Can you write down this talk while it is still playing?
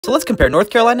So let's compare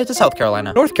North Carolina to South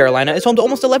Carolina. North Carolina is home to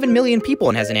almost 11 million people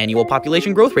and has an annual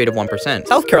population growth rate of 1%.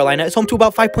 South Carolina is home to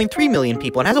about 5.3 million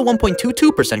people and has a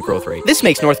 1.22% growth rate. This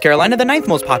makes North Carolina the 9th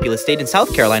most populous state and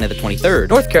South Carolina the 23rd.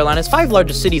 North Carolina's 5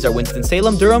 largest cities are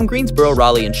Winston-Salem, Durham, Greensboro,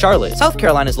 Raleigh, and Charlotte. South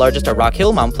Carolina's largest are Rock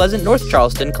Hill, Mount Pleasant, North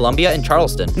Charleston, Columbia, and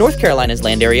Charleston. North Carolina's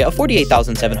land area of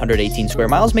 48,718 square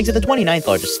miles makes it the 29th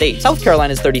largest state. South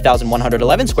Carolina's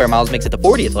 30,111 square miles makes it the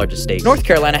 40th largest state. North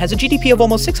Carolina has a GDP of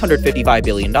almost $655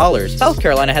 billion. South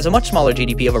Carolina has a much smaller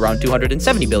GDP of around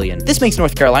 $270 billion. This makes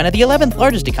North Carolina the 11th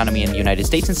largest economy in the United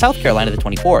States and South Carolina the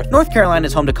 24th. North Carolina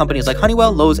is home to companies like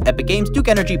Honeywell, Lowe's, Epic Games, Duke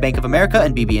Energy, Bank of America,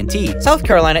 and BB&T. South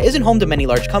Carolina isn't home to many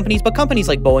large companies, but companies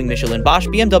like Boeing, Michelin, Bosch,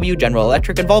 BMW, General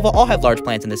Electric, and Volvo all have large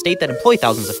plants in the state that employ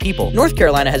thousands of people. North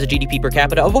Carolina has a GDP per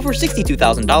capita of over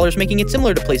 $62,000, making it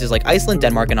similar to places like Iceland,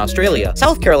 Denmark, and Australia.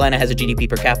 South Carolina has a GDP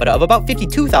per capita of about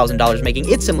 $52,000, making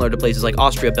it similar to places like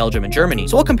Austria, Belgium, and Germany.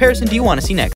 So what comparison do you want to see next?